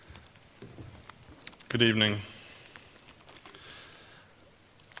Good evening.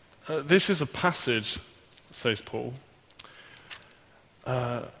 This is a passage, says Paul,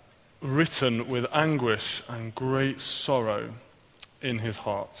 written with anguish and great sorrow in his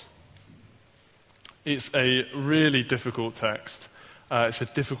heart. It's a really difficult text. It's a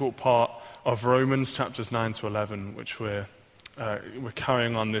difficult part of Romans chapters 9 to 11, which we're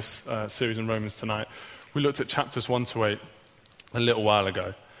carrying on this series in Romans tonight. We looked at chapters 1 to 8 a little while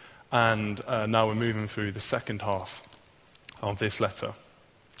ago, and now we're moving through the second half of this letter.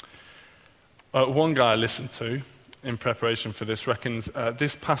 One guy I listened to in preparation for this reckons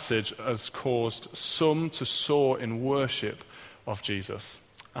this passage has caused some to soar in worship of Jesus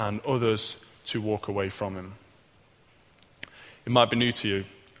and others to walk away from him. It might be new to you,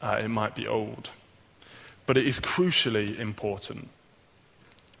 it might be old, but it is crucially important.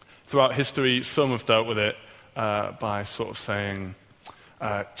 Throughout history, some have dealt with it by sort of saying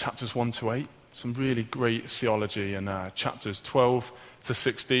chapters 1 to 8, some really great theology, and chapters 12 to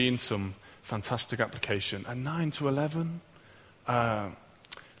 16, some fantastic application, and 9 to 11,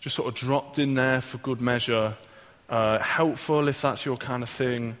 just sort of dropped in there for good measure, helpful if that's your kind of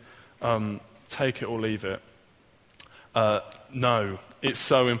thing, take it or leave it. No, it's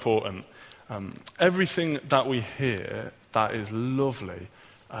so important. Everything that we hear that is lovely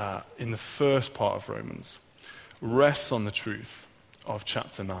in the first part of Romans rests on the truth of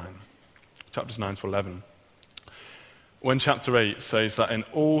chapters 9 to 11. When chapter 8 says that in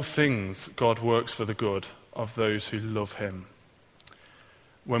all things God works for the good of those who love him.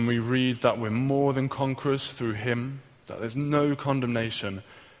 When we read that we're more than conquerors through him, that there's no condemnation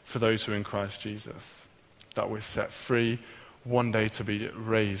for those who are in Christ Jesus, that we're set free one day to be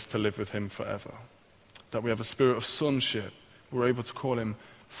raised to live with him forever, that we have a spirit of sonship, we're able to call him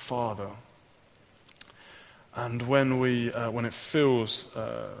Father. And when it fills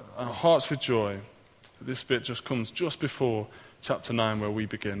our hearts with joy, this bit just comes just before chapter 9 where we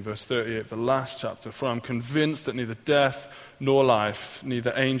begin, verse 38, the last chapter. For I'm convinced that neither death nor life,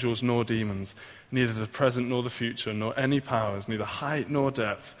 neither angels nor demons, neither the present nor the future, nor any powers, neither height nor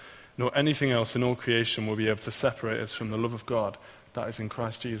depth, nor anything else in all creation will be able to separate us from the love of God that is in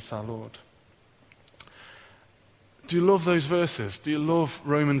Christ Jesus our Lord. Do you love those verses? Do you love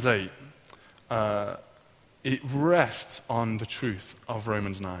Romans 8? It rests on the truth of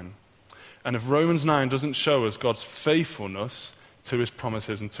Romans 9. And if Romans 9 doesn't show us God's faithfulness to his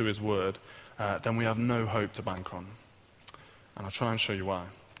promises and to his word, then we have no hope to bank on. And I'll try and show you why.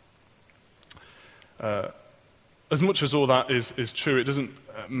 As much as all that is true, it doesn't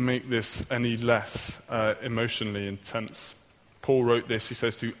make this any less emotionally intense. Paul wrote this, he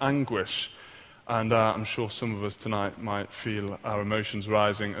says, through anguish. And I'm sure some of us tonight might feel our emotions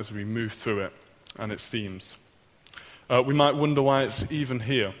rising as we move through it and its themes. We might wonder why it's even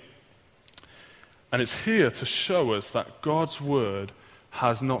here. And it's here to show us that God's word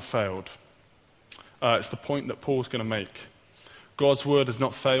has not failed. It's the point that Paul's going to make. God's word has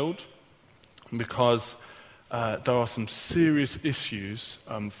not failed because there are some serious issues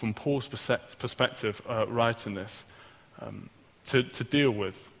from Paul's perspective writing this to deal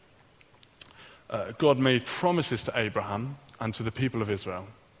with. God made promises to Abraham and to the people of Israel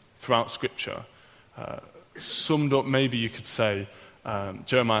throughout Scripture. Summed up, maybe you could say,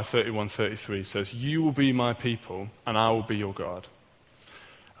 Jeremiah 31:33 says, you will be my people and I will be your God.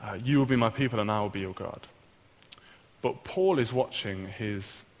 You will be my people and I will be your God. But Paul is watching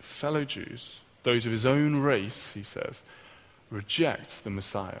his fellow Jews, those of his own race, he says, reject the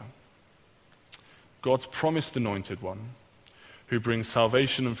Messiah. God's promised anointed one who brings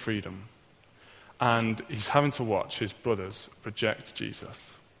salvation and freedom. And he's having to watch his brothers reject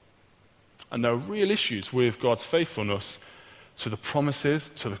Jesus. And there are real issues with God's faithfulness to the promises,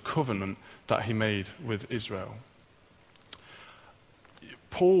 to the covenant that he made with Israel.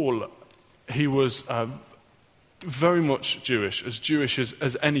 Paul, he was very much Jewish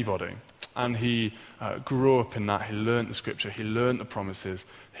as anybody. And he grew up in that. He learned the Scripture, he learned the promises,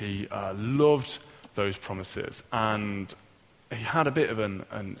 he loved those promises. And he had a bit of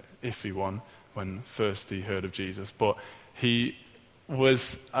an iffy one when first he heard of Jesus, but he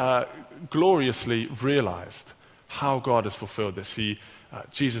was gloriously realized how God has fulfilled this.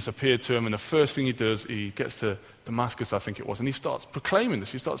 Jesus appeared to him, and the first thing he does, he gets to Damascus, I think it was, and he starts proclaiming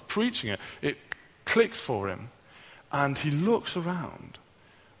this, he starts preaching it. It clicks for him, and he looks around,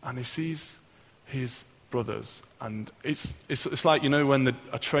 and he sees his brothers, and it's like, you know, when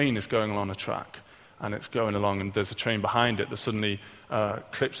a train is going along a track, and it's going along, and there's a train behind it that suddenly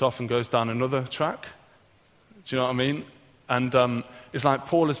clips off and goes down another track. Do you know what I mean? And it's like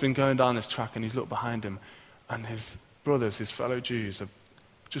Paul has been going down this track, and he's looked behind him, and his brothers, his fellow Jews, are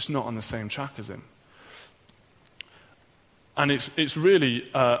just not on the same track as him. And it's really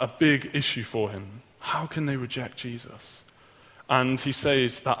a big issue for him. How can they reject Jesus? And he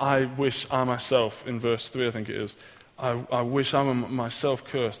says that I wish I myself, in verse 3 I think it is, I wish I were myself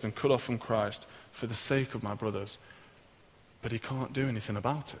cursed and cut off from Christ for the sake of my brothers. But he can't do anything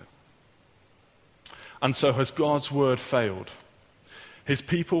about it. And so has God's word failed? His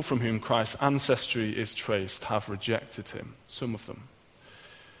people from whom Christ's ancestry is traced have rejected him, some of them.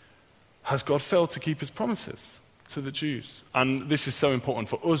 Has God failed to keep his promises to the Jews? And this is so important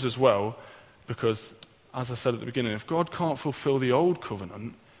for us as well, because, as I said at the beginning, if God can't fulfill the old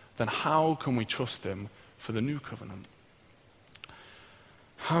covenant, then how can we trust him for the new covenant?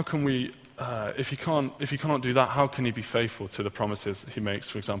 How can we, if he can't do that, how can he be faithful to the promises he makes,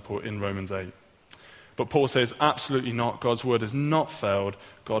 for example, in Romans 8? But Paul says, absolutely not. God's word has not failed.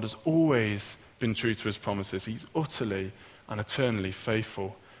 God has always been true to his promises. He's utterly and eternally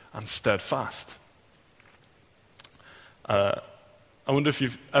faithful and steadfast. I wonder if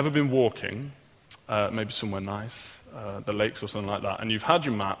you've ever been walking, maybe somewhere nice, the lakes or something like that, and you've had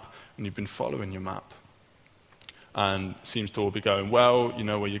your map and you've been following your map. And it seems to all be going well, you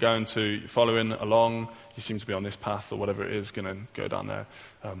know where you're going to, you're following along, you seem to be on this path or whatever it is, going to go down there.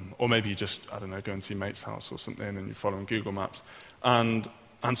 Or maybe you just, I don't know, going to your mate's house or something and you're following Google Maps. And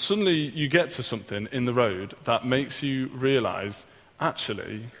suddenly you get to something in the road that makes you realize,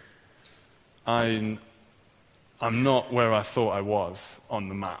 actually, I'm not where I thought I was on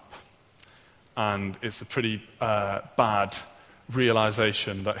the map. And it's a pretty bad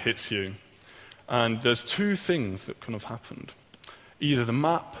realization that hits you. And there's two things that can have happened. Either the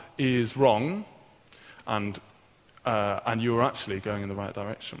map is wrong and you're actually going in the right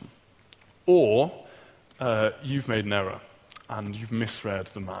direction, or you've made an error and you've misread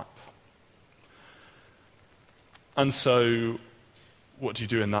the map. And so what do you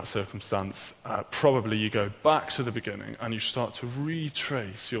do in that circumstance? Probably you go back to the beginning and you start to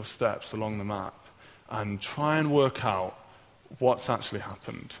retrace your steps along the map and try and work out what's actually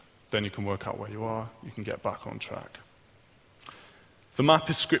happened. Then you can work out where you are, you can get back on track. The map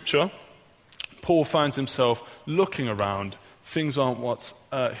is scripture. Paul finds himself looking around. Things aren't what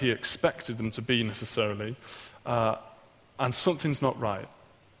he expected them to be necessarily, and something's not right.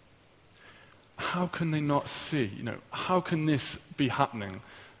 How can they not see? How can this be happening?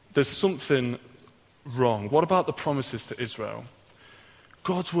 There's something wrong. What about the promises to Israel?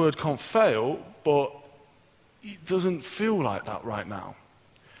 God's word can't fail, but it doesn't feel like that right now.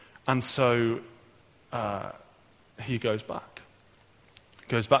 And so he goes back. He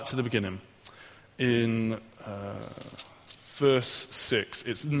goes back to the beginning. In verse 6,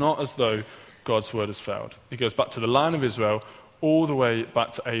 it's not as though God's word has failed. He goes back to the line of Israel, all the way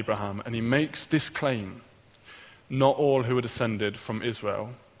back to Abraham, and he makes this claim. Not all who are descended from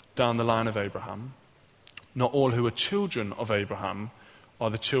Israel down the line of Abraham, not all who are children of Abraham are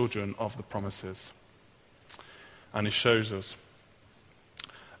the children of the promises. And he shows us.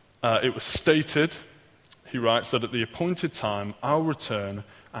 It was stated, he writes, that at the appointed time I'll return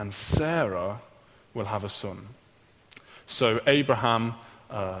and Sarah will have a son. So Abraham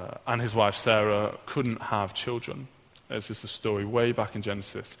and his wife Sarah couldn't have children. This is the story way back in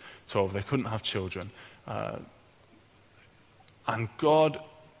Genesis 12. They couldn't have children. And God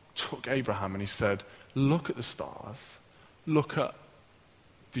took Abraham and he said, look at the stars. Look at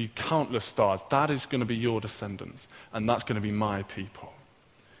the countless stars. That is going to be your descendants. And that's going to be my people.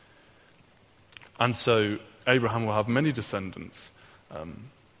 And so Abraham will have many descendants.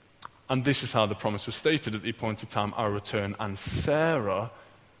 And this is how the promise was stated: at the appointed time I'll return and Sarah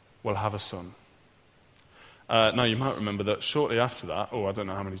will have a son. Now you might remember that shortly after that, or I don't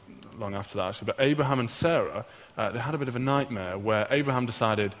know how long after that actually, but Abraham and Sarah, they had a bit of a nightmare where Abraham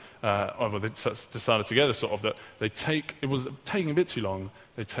decided, they decided together sort of that it was taking a bit too long,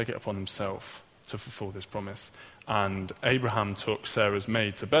 they'd take it upon themselves to fulfill this promise. And Abraham took Sarah's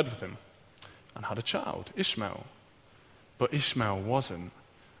maid to bed with him and had a child, Ishmael. But Ishmael wasn't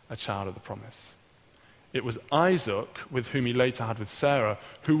a child of the promise. It was Isaac, with whom he later had with Sarah,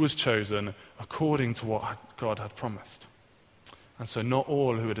 who was chosen according to what God had promised. And so not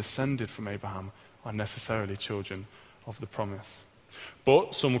all who are descended from Abraham are necessarily children of the promise.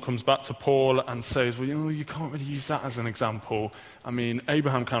 But someone comes back to Paul and says, well, you can't really use that as an example. I mean,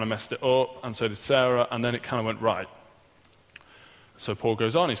 Abraham kind of messed it up, and so did Sarah, and then it kind of went right. So Paul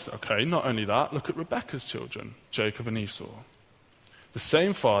goes on, he says, okay, not only that, look at Rebekah's children, Jacob and Esau. The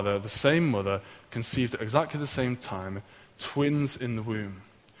same father, the same mother, conceived at exactly the same time, twins in the womb.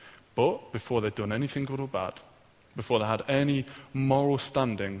 But before they'd done anything good or bad, before they had any moral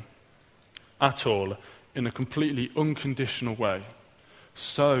standing at all, in a completely unconditional way,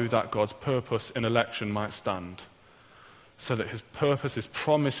 so that God's purpose in election might stand, so that his purpose, his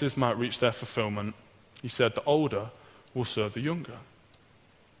promises might reach their fulfillment, he said the older will serve the younger.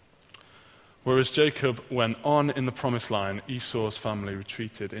 Whereas Jacob went on in the promised line, Esau's family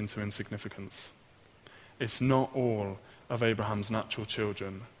retreated into insignificance. It's not all of Abraham's natural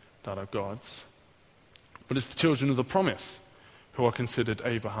children that are God's, but it's the children of the promise who are considered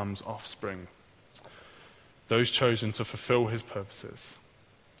Abraham's offspring, those chosen to fulfill his purposes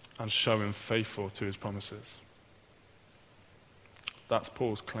and show him faithful to his promises. That's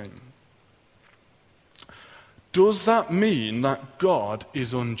Paul's claim. Does that mean that God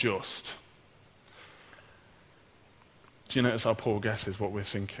is unjust? Do you notice how Paul guesses what we're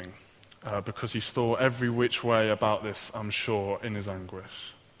thinking? Because he's thought every which way about this, I'm sure, in his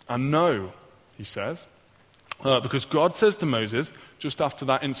anguish. And no, he says, because God says to Moses, just after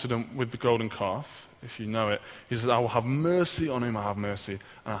that incident with the golden calf, if you know it, he says, I will have mercy on whom I have mercy,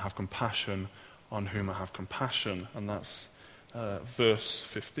 and I have compassion on whom I have compassion. And that's verse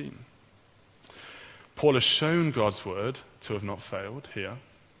 15. Paul has shown God's word to have not failed here,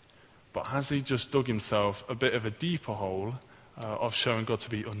 but has he just dug himself a bit of a deeper hole of showing God to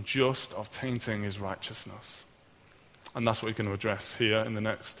be unjust, of tainting his righteousness? And that's what he's going to address here in the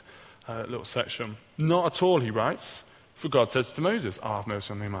next little section. Not at all, he writes, for God says to Moses, I have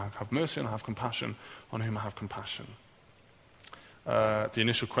mercy on whom I have mercy, and I have compassion on whom I have compassion. The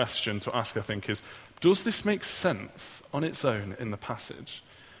initial question to ask, I think, is, does this make sense on its own in the passage?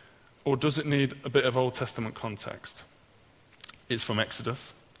 Or does it need a bit of Old Testament context? It's from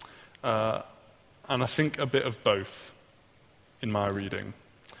Exodus. And I think a bit of both in my reading.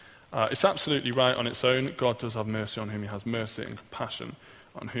 It's absolutely right on its own. God does have mercy on whom he has mercy, and compassion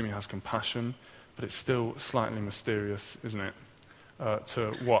on whom he has compassion. But it's still slightly mysterious, isn't it,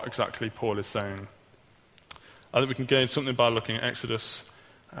 to what exactly Paul is saying. I think we can gain something by looking at Exodus.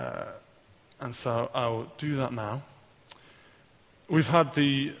 And so I'll do that now. We've had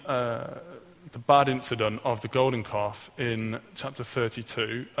the bad incident of the golden calf in chapter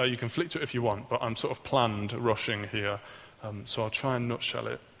 32. You can flick to it if you want, but I'm sort of planned rushing here, so I'll try and nutshell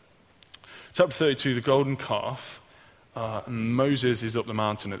it. Chapter 32, the golden calf. Moses is up the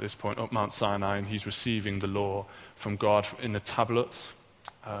mountain at this point, up Mount Sinai, and he's receiving the law from God in the tablets.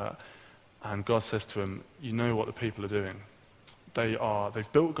 And God says to him, you know what the people are doing. They've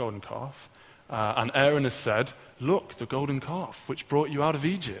built a golden calf, and Aaron has said, look, the golden calf, which brought you out of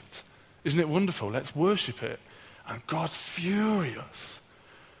Egypt. Isn't it wonderful? Let's worship it. And God's furious.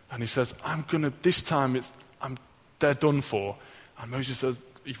 And he says, this time they're done for. And Moses says,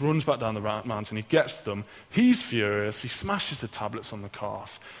 he runs back down the mountain, he gets to them, he's furious, he smashes the tablets on the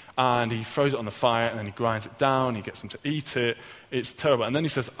calf, and he throws it on the fire, and then he grinds it down, he gets them to eat it. It's terrible. And then he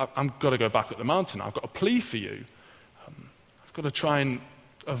says, I've got to go back up the mountain, I've got a plea for you. I've got to try and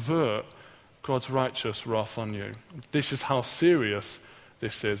avert God's righteous wrath on you. This is how serious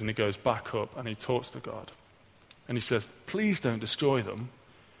this is. And he goes back up and he talks to God. And he says, please don't destroy them,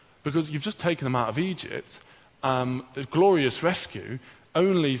 because you've just taken them out of Egypt, the glorious rescue,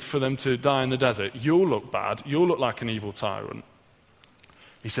 only for them to die in the desert. You'll look bad. You'll look like an evil tyrant.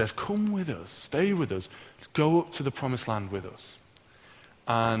 He says, come with us. Stay with us. Go up to the promised land with us.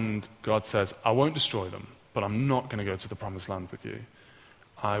 And God says, I won't destroy them, but I'm not going to go to the promised land with you.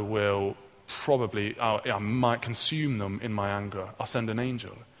 I might consume them in my anger. I'll send an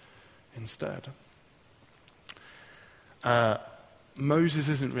angel instead. Moses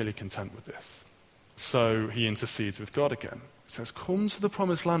isn't really content with this. So he intercedes with God again. He says, come to the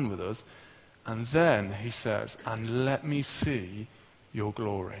promised land with us. And then he says, and let me see your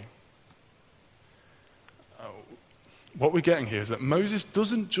glory. What we're getting here is that Moses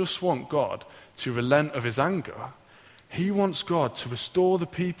doesn't just want God to relent of his anger. He wants God to restore the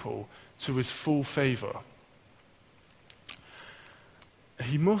people to his full favor.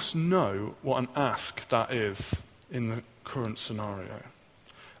 He must know what an ask that is in the current scenario.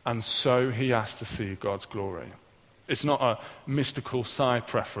 And so he has to see God's glory. It's not a mystical side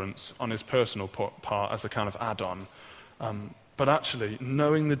preference on his personal part as a kind of add-on, but actually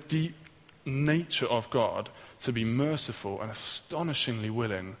knowing the deep nature of God to be merciful and astonishingly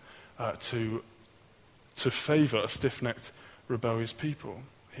willing to favor a stiff-necked, rebellious people.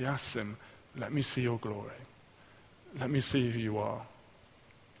 He asks him, let me see your glory. Let me see who you are.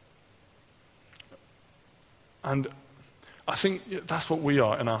 And I think that's what we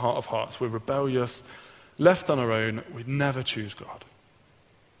are in our heart of hearts. We're rebellious, left on our own. We'd never choose God.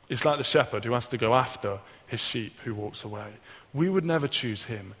 It's like the shepherd who has to go after his sheep who walks away. We would never choose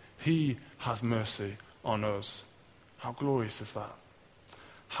him. He has mercy on us. How glorious is that?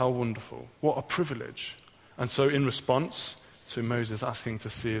 How wonderful. What a privilege. And so in response to Moses asking to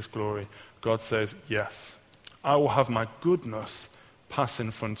see his glory, God says, yes, I will have my goodness pass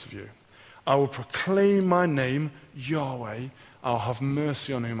in front of you. I will proclaim my name, Yahweh. I'll have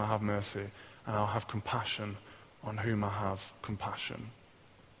mercy on whom I have mercy, and I'll have compassion on whom I have compassion.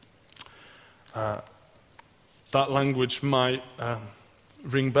 That language might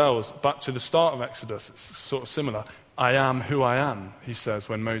ring bells back to the start of Exodus. It's sort of similar. I am who I am, he says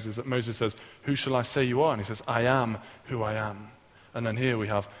when Moses says, who shall I say you are? And he says, I am who I am. And then here we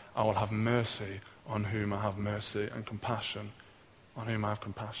have, I will have mercy on whom I have mercy, and compassion on whom I have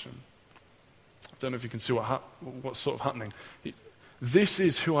compassion. I don't know if you can see what's sort of happening. This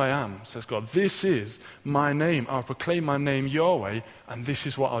is who I am, says God. This is my name. I'll proclaim my name, Yahweh, and this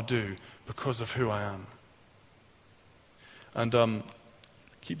is what I'll do because of who I am. And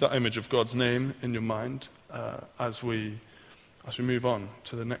keep that image of God's name in your mind as we move on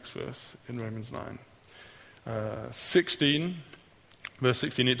to the next verse in Romans 9. Verse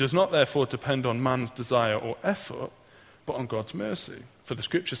 16, it does not therefore depend on man's desire or effort, but on God's mercy. For the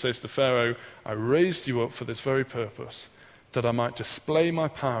scripture says to Pharaoh, I raised you up for this very purpose, that I might display my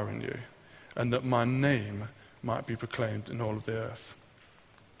power in you, and that my name might be proclaimed in all of the earth.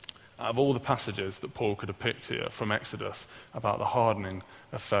 Out of all the passages that Paul could have picked here from Exodus about the hardening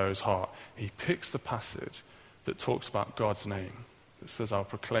of Pharaoh's heart, he picks the passage that talks about God's name, that says, I'll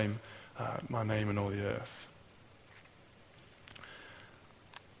proclaim my name in all the earth.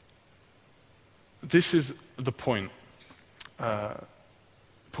 This is the point.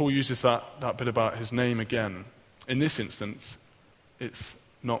 Paul uses that bit about his name again. In this instance, it's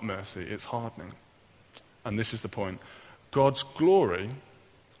not mercy, it's hardening. And this is the point. God's glory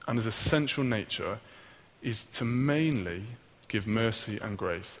and his essential nature is to mainly give mercy and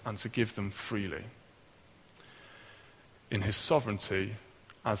grace, and to give them freely in his sovereignty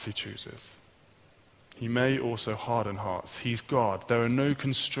as he chooses. He may also harden hearts. He's God. There are no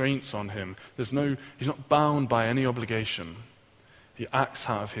constraints on him. He's not bound by any obligation. He acts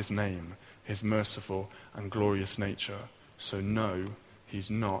out of his name, his merciful and glorious nature. So no, he's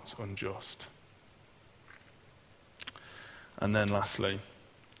not unjust. And then lastly,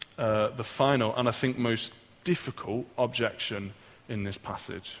 the final and I think most difficult objection in this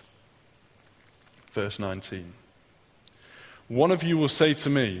passage. Verse 19. One of you will say to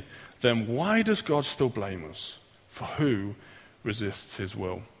me, then why does God still blame us? For who resists his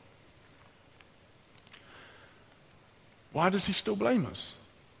will? Why does he still blame us?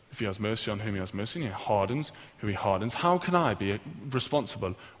 If he has mercy on whom he has mercy, and he hardens who he hardens, how can I be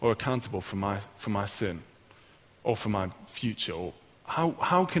responsible or accountable for my sin or for my future? Or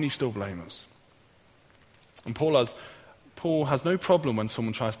how can he still blame us? And Paul has no problem when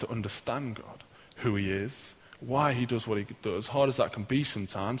someone tries to understand God, who he is, why he does what he does, hard as that can be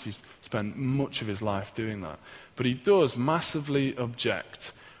sometimes. He's spent much of his life doing that. But he does massively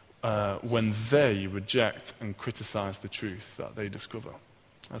object when they reject and criticize the truth that they discover,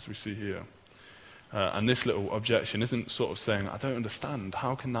 as we see here. And this little objection isn't sort of saying, I don't understand,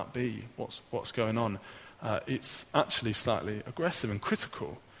 how can that be? What's going on? It's actually slightly aggressive and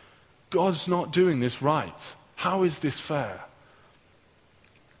critical. God's not doing this right. How is this fair?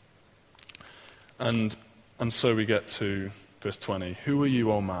 And so we get to verse 20. Who are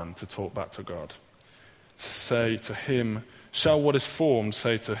you, O man, to talk back to God? To say to him, shall what is formed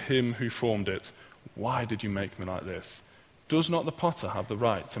say to him who formed it, why did you make me like this? Does not the potter have the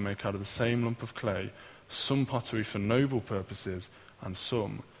right to make out of the same lump of clay some pottery for noble purposes and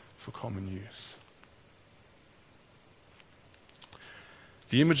some for common use?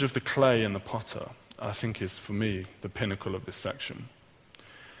 The image of the clay and the potter, I think, is, for me, the pinnacle of this section.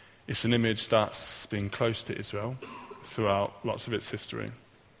 It's an image that's been close to Israel throughout lots of its history.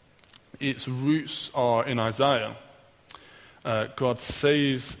 Its roots are in Isaiah. God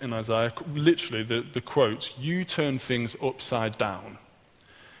says in Isaiah, literally the quote, you turn things upside down.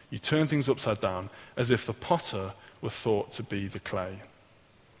 You turn things upside down as if the potter were thought to be the clay.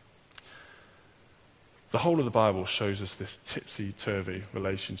 The whole of the Bible shows us this tipsy-turvy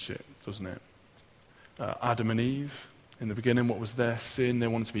relationship, doesn't it? Adam and Eve, in the beginning, what was their sin? They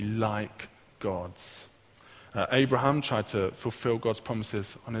wanted to be like gods. Abraham tried to fulfill God's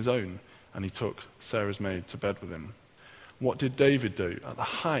promises on his own, and he took Sarah's maid to bed with him. What did David do? At the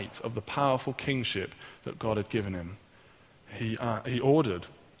height of the powerful kingship that God had given him, he ordered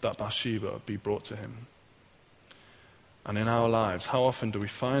that Bathsheba be brought to him. And in our lives, how often do we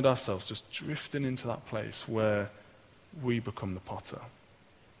find ourselves just drifting into that place where we become the potter?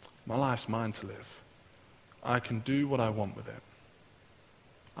 My life's mine to live. I can do what I want with it.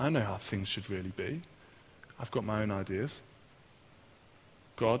 I know how things should really be. I've got my own ideas.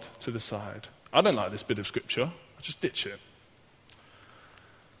 God to the side. I don't like this bit of scripture. I just ditch it.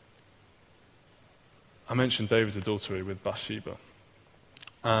 I mentioned David's adultery with Bathsheba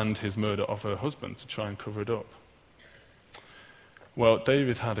and his murder of her husband to try and cover it up. Well,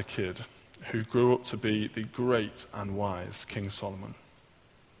 David had a kid who grew up to be the great and wise King Solomon.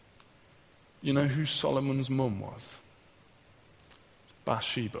 You know who Solomon's mum was?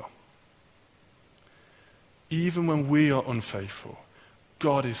 Bathsheba. Even when we are unfaithful,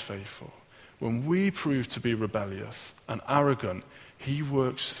 God is faithful. When we prove to be rebellious and arrogant, he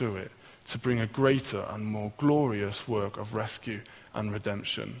works through it to bring a greater and more glorious work of rescue and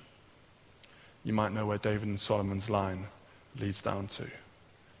redemption. You might know where David and Solomon's line leads down to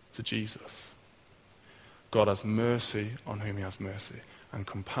Jesus. God has mercy on whom he has mercy, and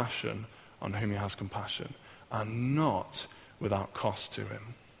compassion on whom he has compassion, and not without cost to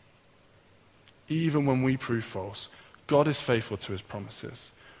him. Even when we prove false, God is faithful to his promises,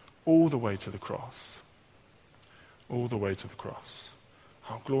 all the way to the cross. All the way to the cross.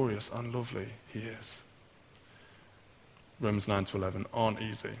 How glorious and lovely he is. Romans 9-11 aren't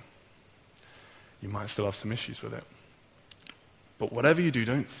easy. You might still have some issues with it. But whatever you do,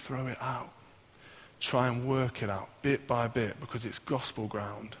 don't throw it out. Try and work it out bit by bit, because it's gospel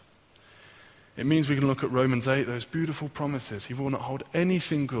ground. It means we can look at Romans 8, those beautiful promises. He will not hold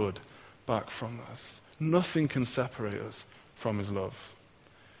anything good back from us. Nothing can separate us from his love.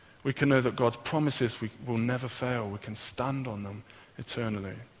 We can know that God's promises will never fail. We can stand on them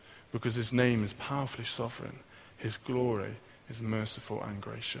eternally, because his name is powerfully sovereign. His glory is merciful and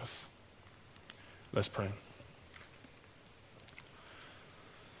gracious. Let's pray.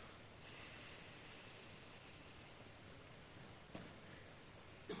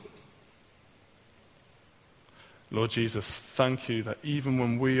 Lord Jesus, thank you that even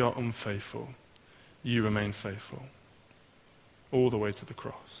when we are unfaithful, you remain faithful, all the way to the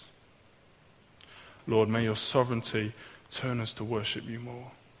cross. Lord, may your sovereignty turn us to worship you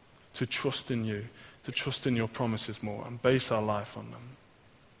more, to trust in you, to trust in your promises more, and base our life on them.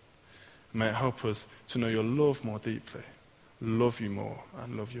 May it help us to know your love more deeply, love you more,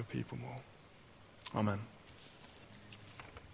 and love your people more. Amen.